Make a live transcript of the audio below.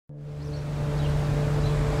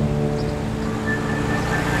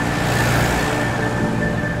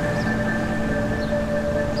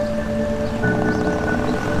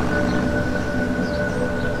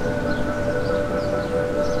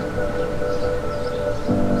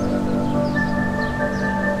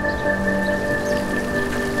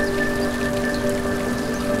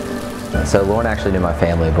So Lauren actually knew my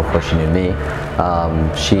family before she knew me.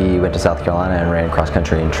 She went to South Carolina and ran cross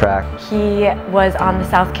country and track. He was on the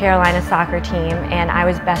South Carolina soccer team, and I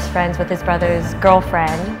was best friends with his brother's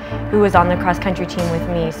girlfriend, who was on the cross country team with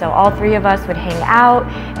me. So all three of us would hang out,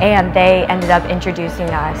 and they ended up introducing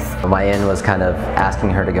us. My in was kind of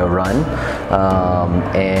asking her to go run,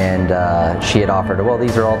 and she had offered, well,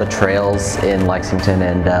 these are all the trails in Lexington,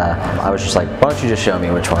 and I was just like, why don't you just show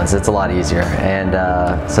me which ones? It's a lot easier. And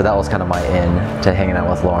so that was kind of my in to hanging out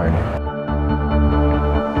with Lauren.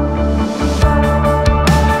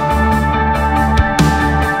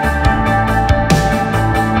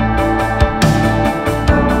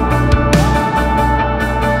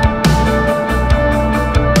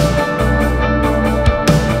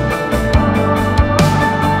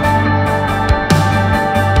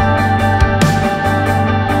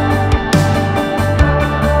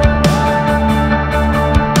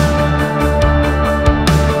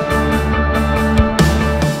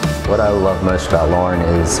 What I love most about Lauren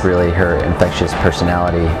is really her infectious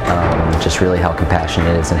personality, just really how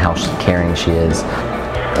compassionate is and how caring she is,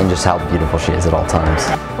 and just how beautiful she is at all times.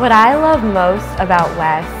 What I love most about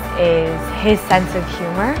Wes is his sense of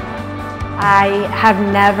humor. I have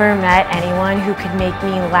never met anyone who could make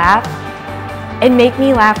me laugh and make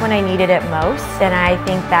me laugh when I needed it most, and I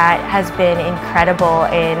think that has been incredible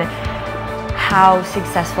in how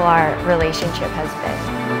successful our relationship has been.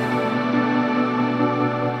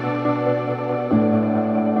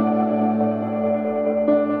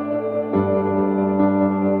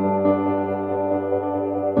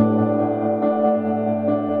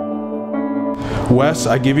 Wes,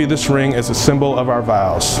 I give you this ring as a symbol of our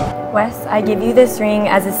vows. Wes, I give you this ring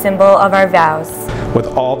as a symbol of our vows. With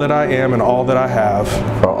all that I am and all that I have.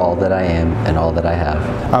 For all that I am and all that I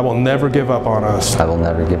have. I will never give up on us. I will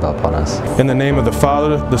never give up on us. In the name of the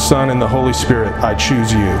Father, the Son, and the Holy Spirit, I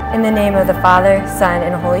choose you. In the name of the Father, Son,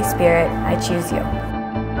 and Holy Spirit, I choose you.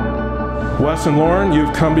 Wes and Lauren,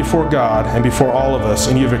 you've come before God and before all of us,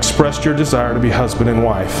 and you've expressed your desire to be husband and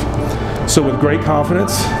wife. So with great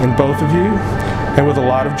confidence in both of you, and with a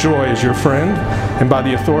lot of joy as your friend, and by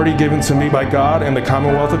the authority given to me by God and the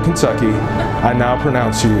Commonwealth of Kentucky, I now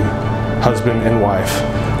pronounce you husband and wife.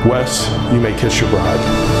 Wes, you may kiss your bride.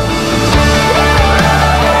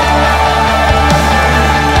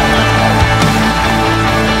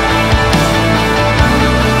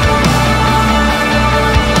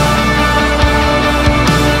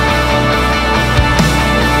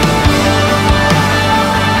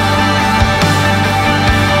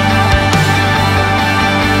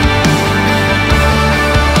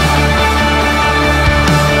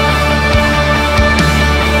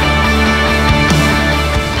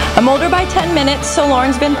 I'm older by 10 minutes, so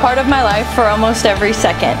Lauren's been part of my life for almost every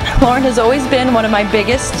second. Lauren has always been one of my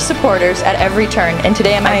biggest supporters at every turn, and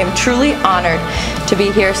today I am truly honored to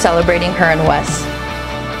be here celebrating her and Wes.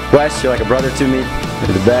 Wes, you're like a brother to me.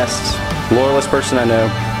 You're the best, loyalest person I know,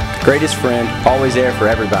 greatest friend, always there for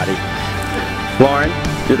everybody. Lauren,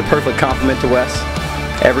 you're the perfect complement to Wes,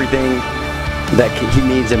 everything that he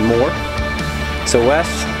needs and more. So Wes,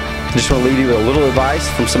 I just want to leave you with a little advice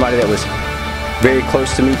from somebody that was very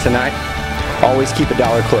close to me tonight. Always keep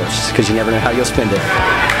 $1 close, because you never know how you'll spend it.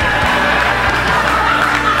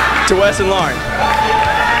 To Wes and Lauren.